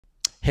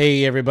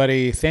Hey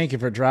everybody, thank you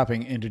for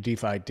dropping into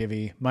DeFi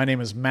Divvy. My name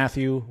is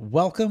Matthew.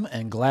 Welcome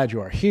and glad you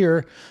are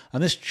here.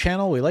 On this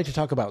channel, we like to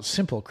talk about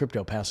simple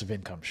crypto passive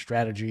income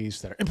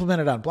strategies that are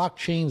implemented on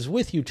blockchains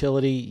with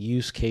utility,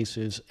 use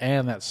cases,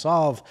 and that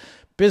solve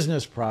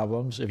business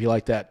problems. If you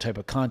like that type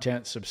of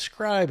content,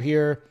 subscribe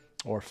here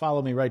or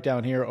follow me right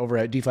down here over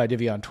at DeFi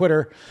Divvy on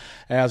Twitter.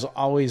 As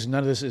always,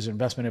 none of this is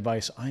investment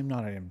advice. I'm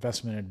not an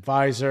investment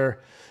advisor.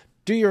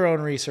 Do your own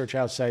research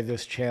outside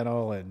this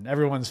channel, and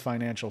everyone's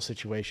financial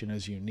situation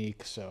is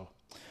unique. So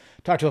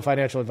talk to a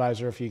financial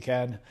advisor if you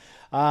can.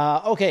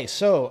 I've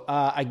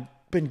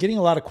been getting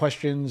a lot of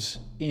questions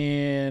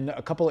in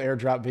a couple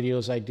airdrop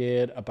videos I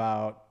did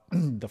about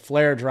the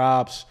flare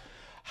drops.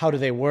 How do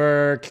they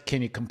work?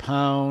 Can you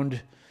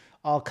compound?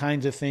 All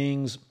kinds of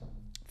things.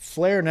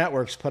 Flare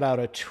Networks put out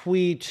a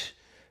tweet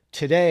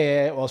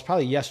today. Well, it's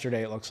probably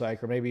yesterday, it looks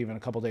like, or maybe even a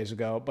couple days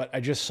ago, but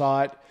I just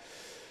saw it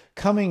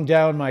coming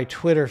down my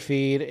Twitter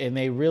feed, and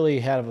they really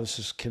have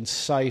this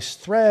concise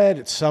thread.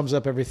 It sums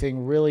up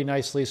everything really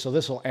nicely. So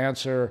this will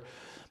answer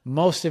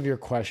most of your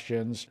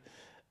questions.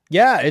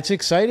 Yeah, it's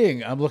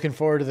exciting. I'm looking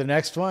forward to the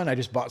next one. I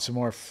just bought some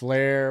more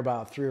Flare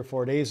about 3 or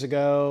 4 days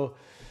ago.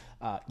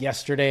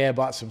 Yesterday, I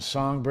bought some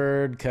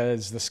Songbird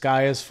because the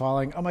sky is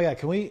falling. Oh my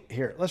God,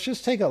 let's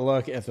just take a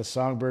look at the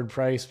Songbird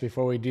price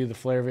before we do the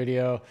Flare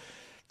video.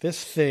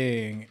 This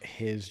thing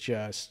is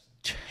just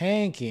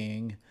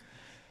tanking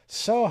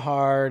so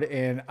hard,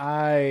 and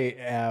I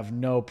have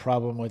no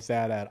problem with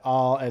that at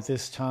all. At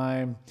this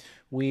time,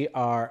 we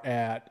are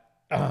at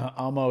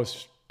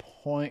almost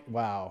point.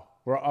 Wow,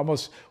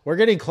 we're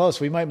getting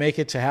close. We might make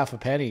it to half a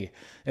penny,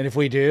 and if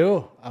we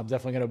do, I'm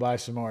definitely going to buy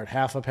some more at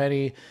half a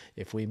penny.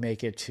 If we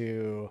make it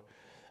to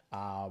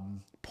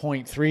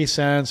 0.3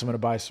 cents, I'm going to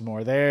buy some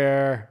more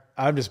there.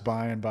 I'm just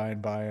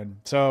buying.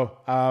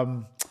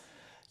 So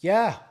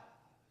yeah.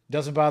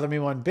 Doesn't bother me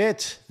one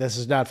bit. This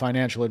is not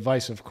financial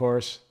advice, of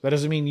course. That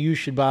doesn't mean you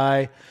should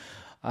buy.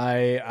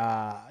 I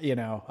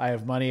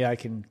have money. I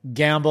can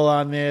gamble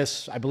on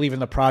this. I believe in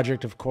the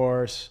project, of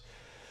course,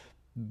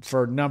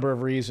 for a number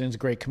of reasons.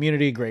 Great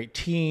community, great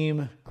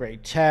team,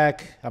 great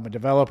tech. I'm a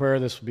developer.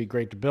 This would be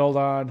great to build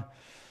on.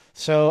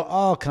 So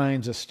all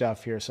kinds of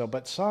stuff here.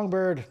 But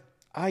Songbird,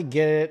 I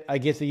get it. I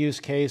get the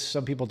use case.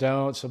 Some people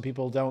don't. Some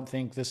people don't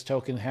think this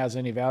token has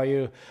any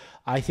value.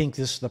 I think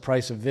the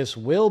price of this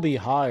will be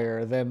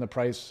higher than the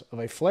price of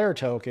a Flare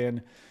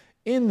token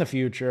in the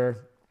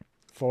future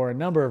for a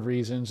number of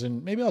reasons.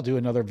 And maybe I'll do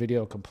another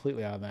video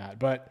completely on that.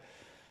 But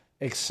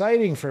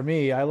exciting for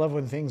me. I love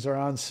when things are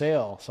on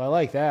sale. So I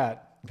like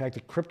that. In fact,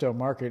 the crypto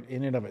market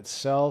in and of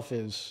itself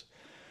is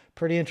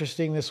pretty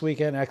interesting this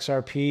weekend.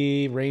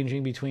 XRP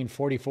ranging between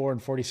 44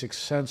 and 46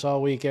 cents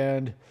all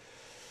weekend.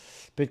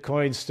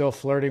 Bitcoin still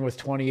flirting with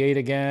 28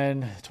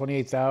 again,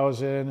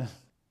 28,000.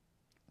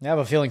 I have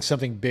a feeling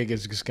something big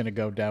is just going to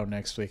go down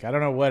next week. I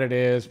don't know what it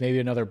is. Maybe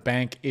another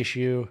bank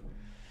issue.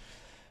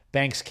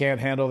 Banks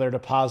can't handle their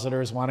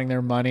depositors wanting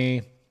their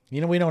money.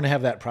 You know, we don't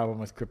have that problem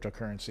with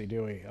cryptocurrency,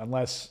 do we?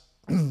 Unless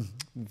they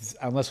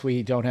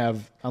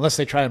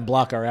try and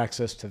block our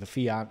access to the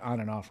fiat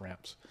on and off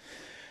ramps.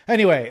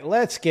 Anyway,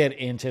 let's get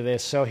into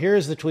this. So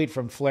here's the tweet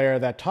from Flare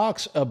that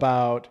talks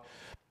about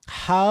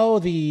how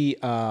the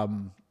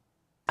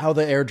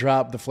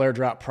airdrop, the Flare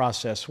drop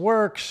process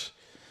works.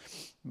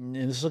 And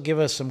this will give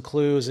us some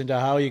clues into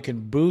how you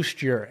can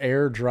boost your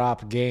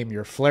airdrop game,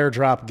 your Flare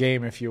drop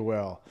game, if you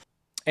will.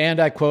 And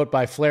I quote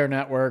by Flare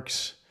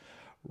Networks,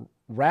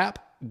 wrap,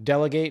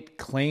 delegate,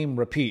 claim,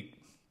 repeat.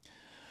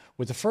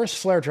 With the first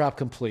Flare drop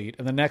complete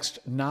and the next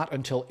not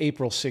until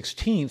April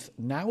 16th,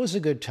 now is a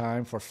good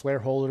time for Flare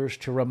holders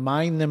to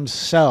remind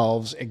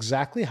themselves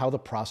exactly how the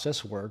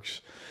process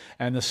works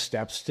and the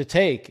steps to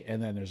take.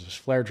 And then there's this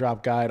Flare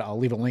drop guide. I'll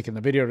leave a link in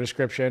the video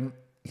description.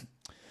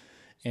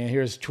 And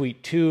here's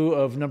tweet 2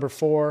 of number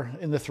 4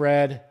 in the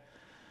thread.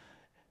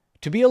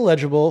 To be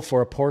eligible for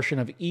a portion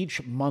of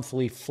each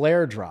monthly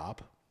Flare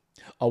drop,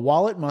 a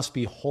wallet must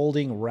be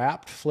holding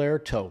wrapped Flare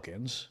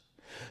tokens.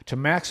 To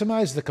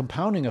maximize the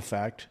compounding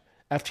effect,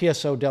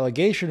 FTSO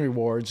delegation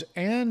rewards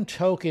and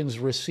tokens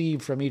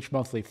received from each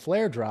monthly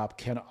Flare drop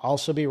can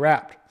also be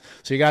wrapped.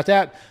 So you got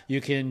that. You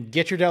can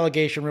get your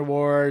delegation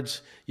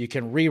rewards. You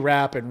can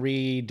re-wrap and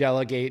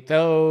re-delegate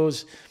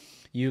those.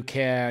 You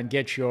can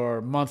get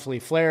your monthly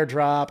Flare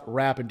drop,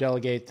 wrap and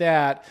delegate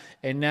that,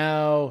 and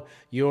now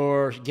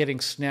you're getting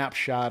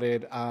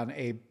snapshotted on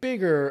a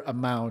bigger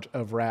amount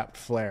of wrapped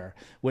Flare,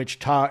 which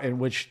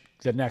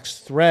the next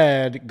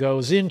thread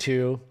goes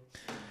into,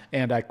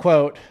 and I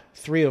quote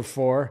 3 of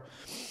 4,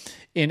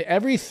 in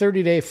every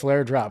 30-day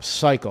Flare drop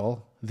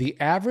cycle, the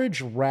average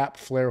wrapped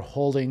Flare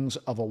holdings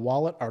of a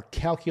wallet are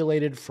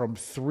calculated from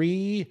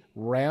 3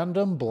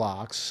 random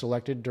blocks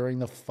selected during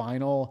the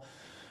final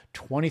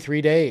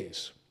 23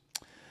 days.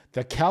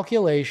 The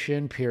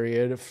calculation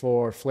period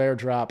for Flare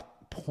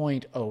drop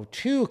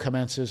 0.02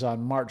 commences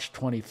on March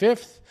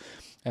 25th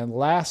and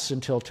lasts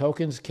until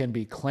tokens can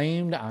be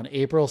claimed on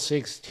April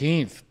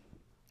 16th.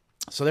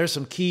 So there's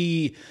some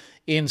key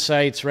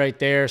insights right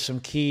there,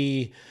 some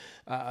key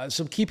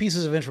some key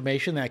pieces of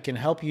information that can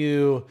help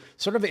you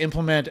sort of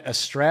implement a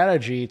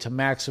strategy to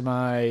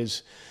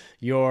maximize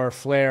your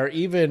flare,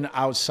 even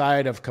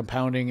outside of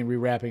compounding and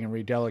rewrapping and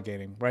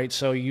redelegating, right?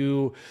 So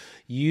you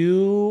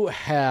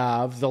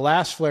have, the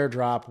last flare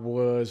drop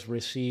was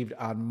received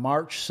on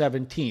March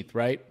 17th,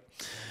 right?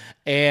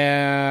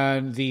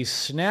 And the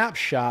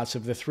snapshots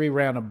of the 3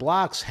 random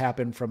blocks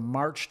happened from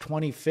March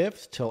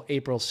 25th till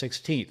April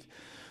 16th.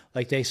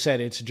 Like they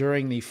said, it's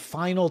during the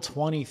final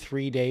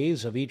 23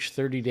 days of each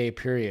 30-day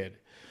period.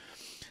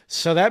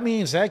 So that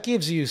means that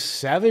gives you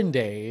 7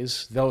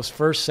 days, those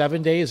first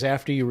 7 days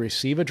after you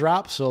receive a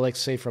drop. So let's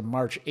say from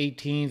March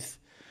 18th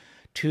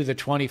to the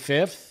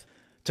 25th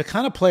to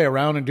kind of play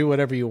around and do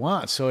whatever you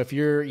want. So if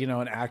you're,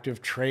 an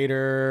active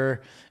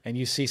trader and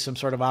you see some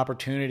sort of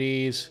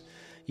opportunities,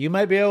 you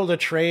might be able to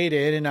trade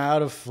in and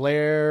out of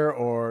flare,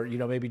 or,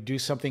 maybe do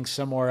something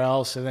somewhere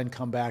else and then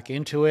come back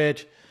into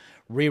it,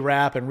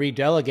 rewrap and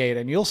redelegate,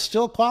 and you'll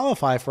still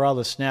qualify for all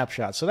the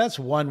snapshots. So that's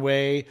one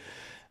way.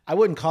 I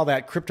wouldn't call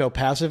that crypto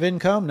passive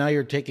income. Now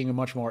you're taking a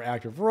much more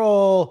active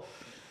role,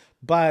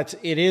 but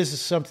it is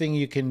something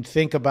you can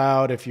think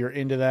about if you're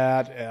into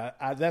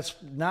that. That's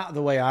not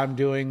the way I'm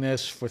doing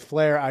this with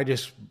Flare. I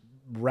just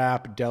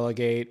wrap,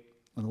 delegate,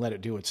 and let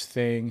it do its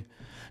thing.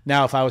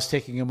 Now, if I was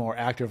taking a more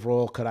active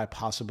role, could I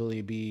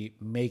possibly be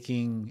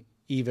making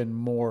even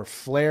more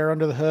Flare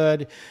under the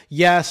hood?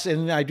 Yes,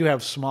 and I do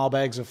have small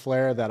bags of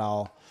Flare that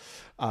I'll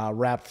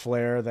wrap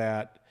Flare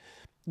that,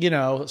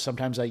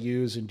 sometimes I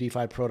use in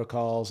DeFi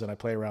protocols, and I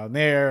play around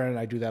there, and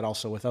I do that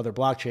also with other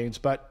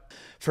blockchains. But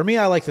for me,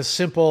 I like the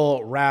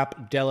simple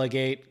wrap,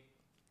 delegate,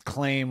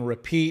 claim,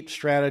 repeat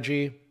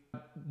strategy.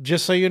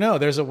 Just so you know,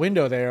 there's a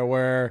window there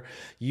where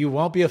you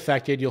won't be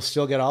affected. You'll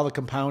still get all the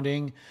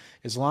compounding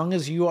as long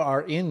as you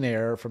are in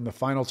there from the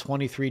final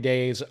 23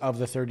 days of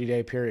the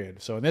 30-day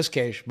period. So in this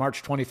case,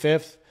 March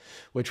 25th,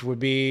 which would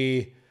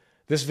be,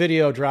 this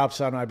video drops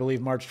on, I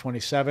believe, March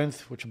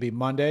 27th, which would be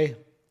Monday.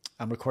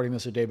 I'm recording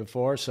this a day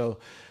before, so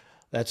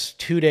that's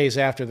 2 days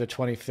after the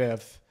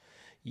 25th,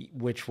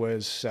 which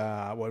was,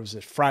 what was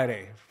it,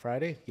 Friday?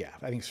 Friday? Yeah,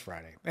 I think it's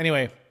Friday.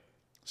 Anyway,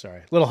 sorry,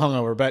 a little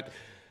hungover, but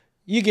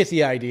you get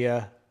the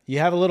idea. You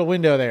have a little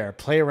window there.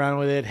 Play around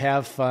with it,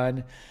 have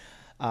fun.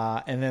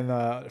 And then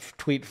the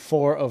tweet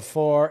 4 of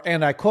 4,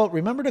 and I quote,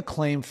 "Remember to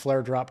claim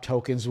flare drop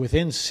tokens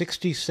within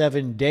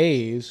 67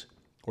 days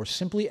or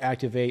simply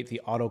activate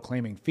the auto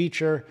claiming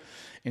feature.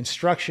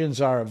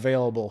 Instructions are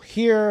available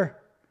here."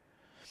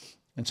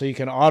 And so you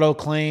can auto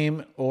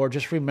claim, or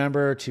just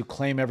remember to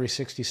claim every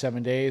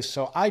 67 days.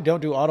 So I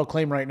don't do auto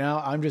claim right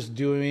now. I'm just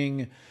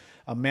doing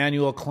a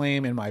manual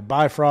claim in my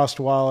Bifrost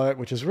wallet,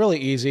 which is really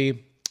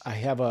easy. I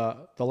have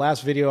the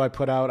last video I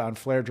put out on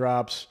flare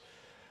drops,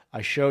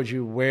 I showed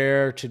you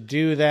where to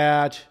do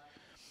that.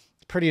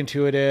 It's pretty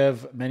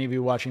intuitive. Many of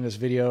you watching this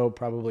video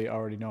probably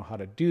already know how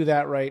to do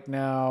that right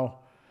now.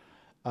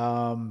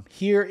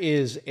 Here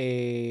is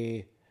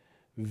a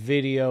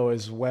video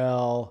as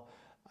well.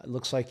 It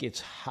looks like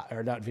it's,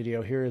 or not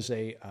video. Here is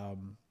a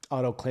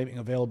auto claiming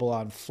available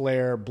on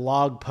Flare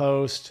blog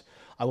post.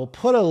 I will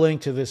put a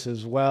link to this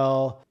as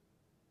well.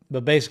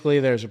 But basically,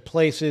 there's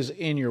places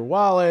in your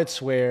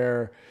wallets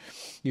where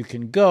you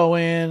can go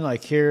in,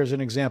 like here's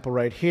an example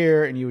right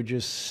here, and you would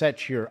just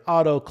set your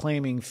auto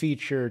claiming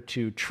feature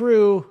to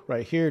true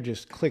right here.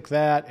 Just click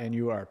that, and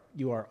you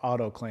are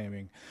auto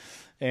claiming.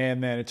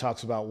 And then it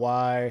talks about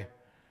why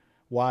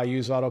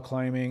use auto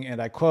claiming.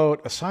 And I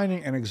quote,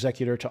 "Assigning an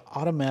executor to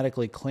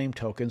automatically claim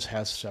tokens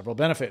has several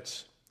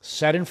benefits.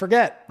 Set and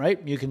forget,"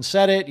 right? You can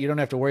set it. You don't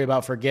have to worry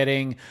about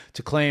forgetting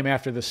to claim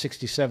after the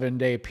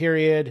 67-day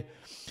period.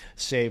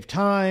 Save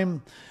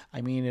time.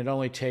 I mean, it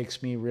only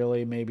takes me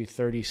really maybe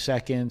 30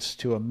 seconds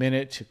to a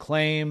minute to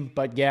claim.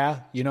 But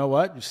yeah, you know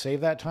what? Just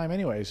save that time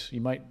anyways.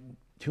 You might,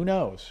 who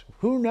knows?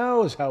 Who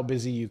knows how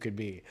busy you could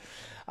be?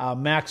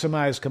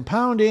 Maximize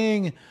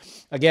compounding.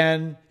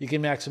 Again, you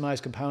can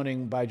maximize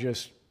compounding by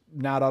just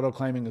not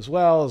auto-claiming as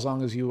well, as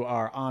long as you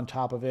are on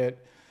top of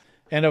it.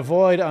 And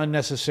avoid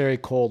unnecessary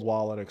cold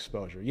wallet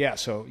exposure. Yeah,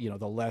 so,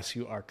 the less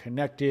you are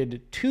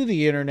connected to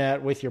the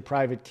internet with your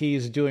private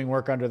keys doing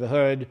work under the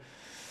hood,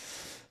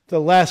 the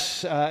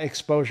less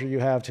exposure you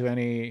have to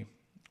any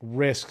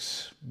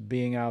risks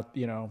being out,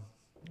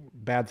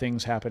 bad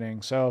things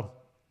happening. So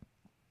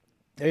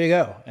there you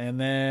go. And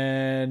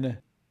then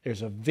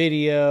there's a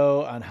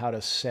video on how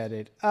to set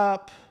it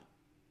up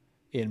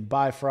in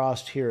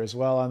Bifrost here as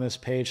well on this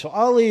page. So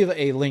I'll leave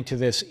a link to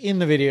this in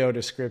the video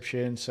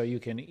description so you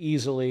can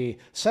easily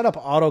set up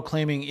auto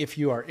claiming if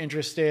you are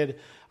interested.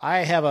 I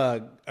have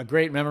a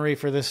great memory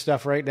for this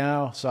stuff right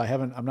now, so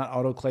I'm not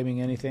auto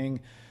claiming anything.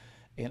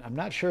 And I'm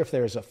not sure if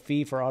there's a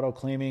fee for auto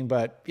claiming,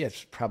 but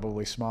it's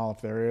probably small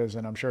if there is,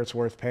 and I'm sure it's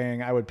worth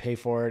paying. I would pay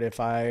for it if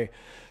I,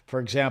 for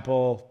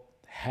example,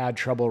 had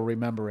trouble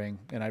remembering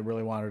and I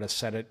really wanted a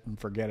set it and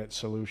forget it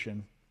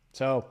solution.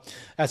 So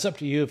that's up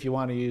to you if you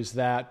want to use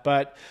that.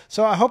 But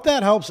so I hope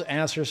that helps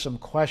answer some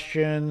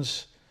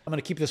questions. I'm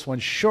going to keep this one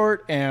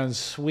short and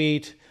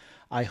sweet.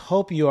 I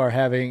hope you are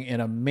having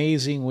an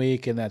amazing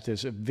week and that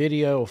this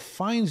video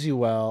finds you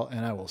well,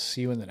 and I will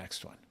see you in the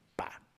next one.